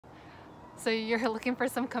So you're looking for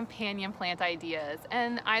some companion plant ideas,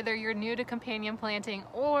 and either you're new to companion planting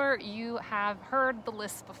or you have heard the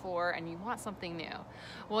list before and you want something new.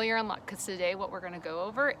 Well, you're in luck, because today what we're going to go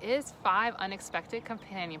over is 5 unexpected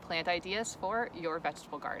companion plant ideas for your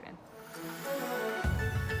vegetable garden.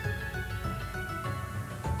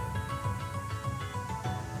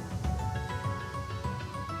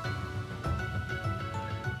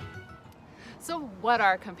 So what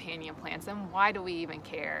are companion plants and why do we even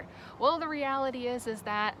care? Well, the reality is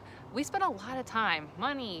that we spend a lot of time,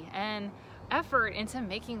 money, and effort into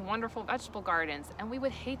making wonderful vegetable gardens, and we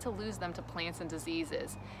would hate to lose them to plants and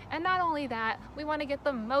diseases. And not only that, we want to get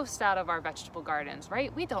the most out of our vegetable gardens,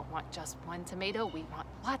 right? We don't want just one tomato, we want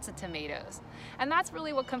lots of tomatoes. And that's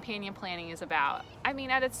really what companion planting is about. I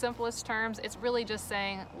mean, at its simplest terms, it's really just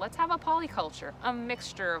saying, let's have a polyculture, a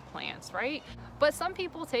mixture of plants, right? But some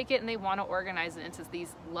people take it and they want to organize it into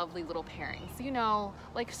these lovely little pairings, you know,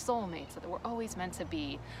 like soulmates that were always meant to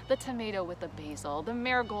be. The tomato with the basil, the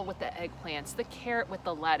marigold with the eggplants, the carrot with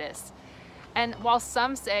the lettuce. And while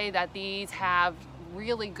some say that these have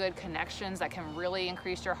really good connections that can really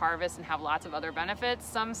increase your harvest and have lots of other benefits,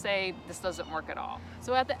 some say this doesn't work at all.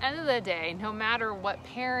 So at the end of the day, no matter what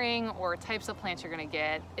pairing or types of plants you're going to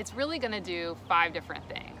get, it's really going to do 5 different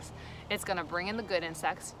things. It's going to bring in the good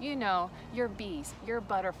insects, you know, your bees, your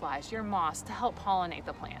butterflies, your moths, to help pollinate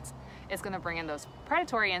the plants. It's going to bring in those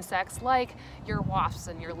predatory insects like your wasps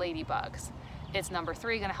and your ladybugs. It's number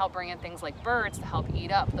 3, going to help bring in things like birds to help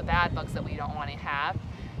eat up the bad bugs that we don't want to have.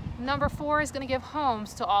 Number 4 is going to give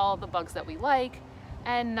homes to all the bugs that we like.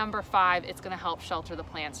 And number 5, it's going to help shelter the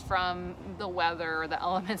plants from the weather or the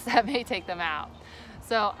elements that may take them out.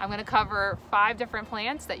 So I'm going to cover 5 different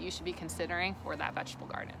plants that you should be considering for that vegetable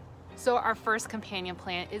garden. So our first companion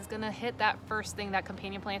plant is going to hit that first thing that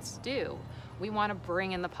companion plants do. We want to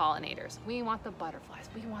bring in the pollinators. We want the butterflies.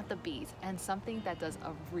 We want the bees. And something that does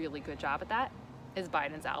a really good job at that is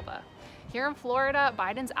Biden's Alba. Here in Florida,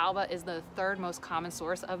 Biden's Alba is the 3rd most common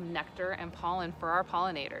source of nectar and pollen for our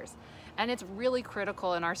pollinators. And it's really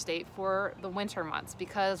critical in our state for the winter months,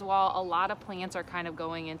 because while a lot of plants are kind of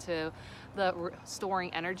going into the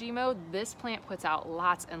storing energy mode, this plant puts out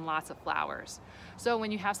lots and lots of flowers. So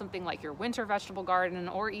when you have something like your winter vegetable garden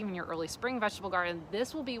or even your early spring vegetable garden,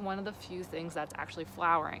 this will be one of the few things that's actually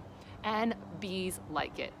flowering. And bees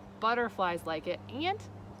like it, butterflies like it, and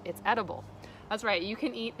it's edible. That's right, you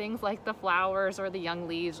can eat things like the flowers or the young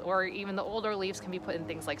leaves, or even the older leaves can be put in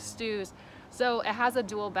things like stews. So it has a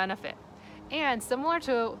dual benefit. And similar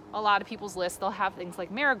to a lot of people's lists, they'll have things like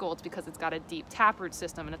marigolds because it's got a deep taproot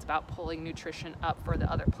system and it's about pulling nutrition up for the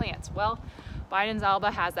other plants. Well, Biden's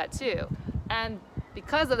Alba has that too. And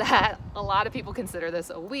because of that, a lot of people consider this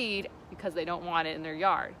a weed because they don't want it in their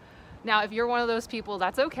yard. Now, if you're one of those people,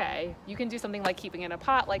 that's okay. You can do something like keeping it in a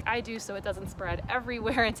pot like I do so it doesn't spread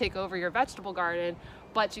everywhere and take over your vegetable garden,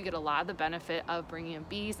 but you get a lot of the benefit of bringing in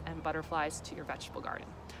bees and butterflies to your vegetable garden.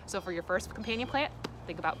 So for your first companion plant,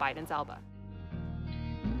 think about Biden's Alba.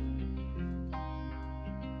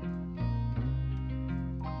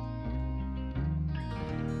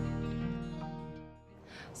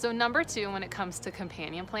 So number 2, when it comes to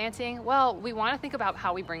companion planting, well, we want to think about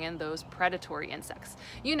how we bring in those predatory insects.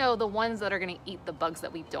 You know, the ones that are going to eat the bugs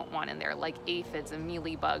that we don't want in there, like aphids and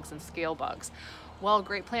mealybugs and scale bugs. Well, a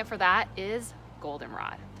great plant for that is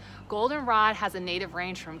Goldenrod. Goldenrod has a native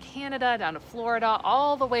range from Canada down to Florida,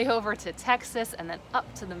 all the way over to Texas, and then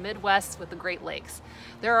up to the Midwest with the Great Lakes.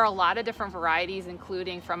 There are a lot of different varieties,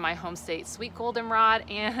 including from my home state sweet goldenrod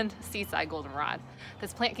and seaside goldenrod.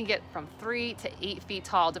 This plant can get from 3 to 8 feet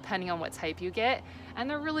tall depending on what type you get, and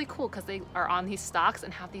they're really cool because they are on these stalks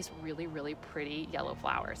and have these really, really pretty yellow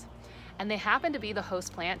flowers. And they happen to be the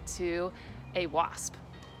host plant to a wasp.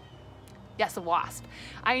 Yes, a wasp.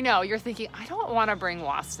 I know, you're thinking, I don't want to bring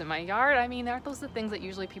wasps in my yard. I mean, aren't those the things that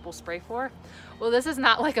usually people spray for? Well, this is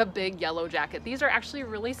not like a big yellow jacket. These are actually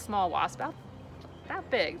really small wasps, about that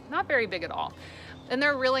big, not very big at all. And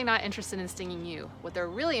they're really not interested in stinging you. What they're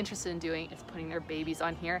really interested in doing is putting their babies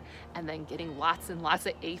on here and then getting lots and lots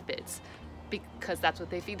of aphids, because that's what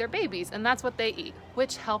they feed their babies and that's what they eat,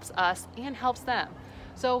 which helps us and helps them.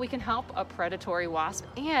 So we can help a predatory wasp.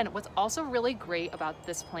 And what's also really great about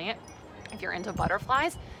this plant, if you're into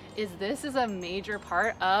butterflies, is this is a major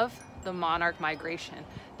part of the monarch migration.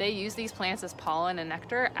 They use these plants as pollen and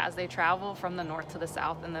nectar as they travel from the north to the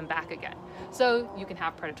south and then back again. So you can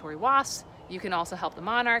have predatory wasps, you can also help the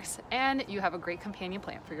monarchs, and you have a great companion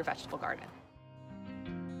plant for your vegetable garden.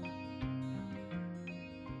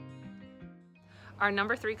 Our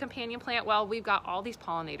number 3 companion plant, well, we've got all these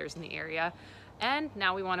pollinators in the area, and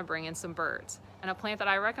now we want to bring in some birds. And a plant that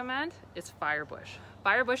I recommend is Firebush.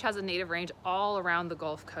 Firebush has a native range all around the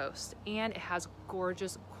Gulf Coast, and it has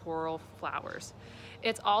gorgeous coral flowers.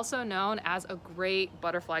 It's also known as a great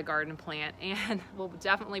butterfly garden plant and will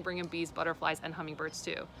definitely bring in bees, butterflies, and hummingbirds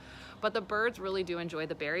too. But the birds really do enjoy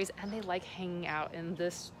the berries, and they like hanging out in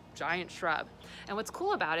this giant shrub. And what's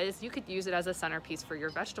cool about it is you could use it as a centerpiece for your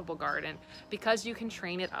vegetable garden because you can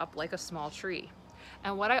train it up like a small tree.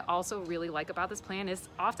 And what I also really like about this plant is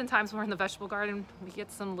oftentimes when we're in the vegetable garden, we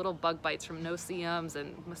get some little bug bites from no-see-ums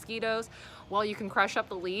and mosquitoes. Well, you can crush up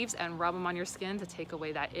the leaves and rub them on your skin to take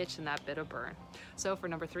away that itch and that bit of burn. So for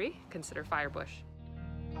number 3, consider Firebush.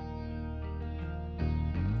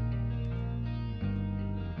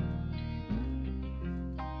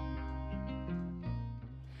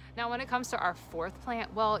 Now, when it comes to our 4th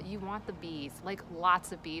plant, well, you want the bees, like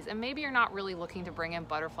lots of bees. And maybe you're not really looking to bring in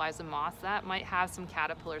butterflies and moths that might have some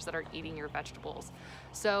caterpillars that are eating your vegetables.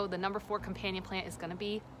 So the number 4 companion plant is gonna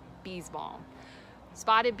be Beesbalm.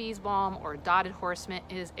 Spotted beesbalm or dotted horsemint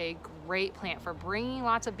is a great plant for bringing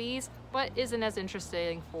lots of bees, but isn't as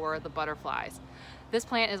interesting for the butterflies. This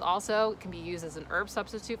plant can be used as an herb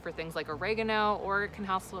substitute for things like oregano, or it can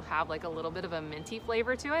also have like a little bit of a minty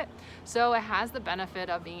flavor to it. So it has the benefit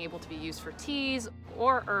of being able to be used for teas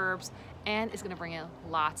or herbs, and is gonna bring in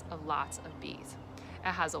lots of bees.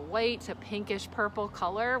 It has a white to pinkish purple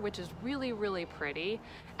color, which is really, really pretty,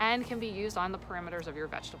 and can be used on the perimeters of your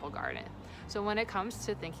vegetable garden. So when it comes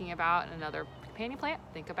to thinking about another companion plant,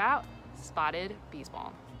 think about spotted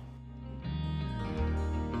beesbalm.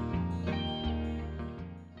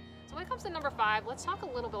 So when it comes to number 5, let's talk a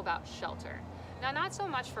little bit about shelter. Now, not so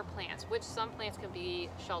much for plants, which some plants can be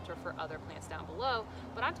shelter for other plants down below,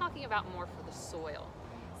 but I'm talking about more for the soil.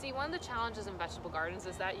 See, one of the challenges in vegetable gardens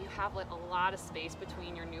is that you have like a lot of space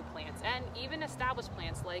between your new plants and even established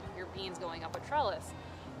plants like your beans going up a trellis,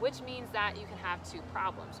 which means that you can have 2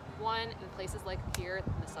 problems. One, in places like here in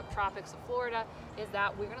the subtropics of Florida, is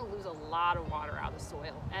that we're gonna lose a lot of water out of the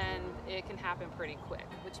soil, and it can happen pretty quick,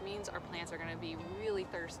 which means our plants are gonna be really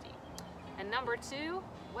thirsty. And number 2,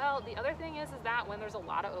 well, the other thing is that when there's a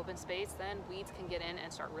lot of open space, then weeds can get in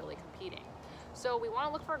and start really competing. So we want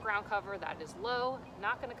to look for a ground cover that is low,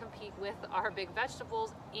 not going to compete with our big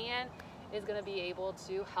vegetables, and is going to be able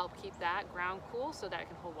to help keep that ground cool so that it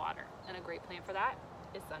can hold water. And a great plant for that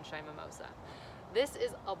is sunshine mimosa. This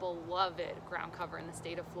is a beloved ground cover in the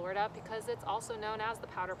state of Florida because it's also known as the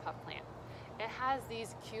powder puff plant. It has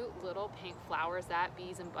these cute little pink flowers that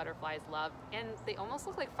bees and butterflies love, and they almost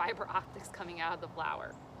look like fiber optics coming out of the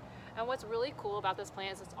flower. And what's really cool about this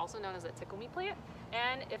plant is it's also known as a tickle me plant,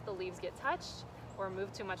 and if the leaves get touched or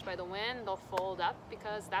moved too much by the wind, they'll fold up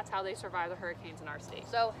because that's how they survive the hurricanes in our state.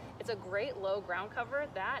 So it's a great low ground cover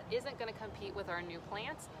that isn't going to compete with our new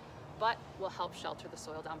plants, but will help shelter the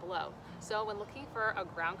soil down below. So when looking for a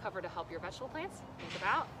ground cover to help your vegetable plants, think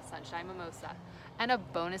about sunshine mimosa. And a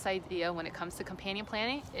bonus idea when it comes to companion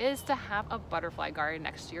planting is to have a butterfly garden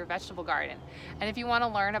next to your vegetable garden. And if you want to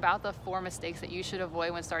learn about the 4 mistakes that you should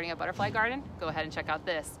avoid when starting a butterfly garden, go ahead and check out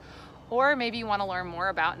this. Or maybe you want to learn more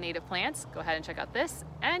about native plants, go ahead and check out this,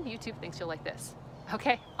 and YouTube thinks you'll like this.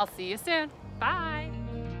 Okay, I'll see you soon. Bye.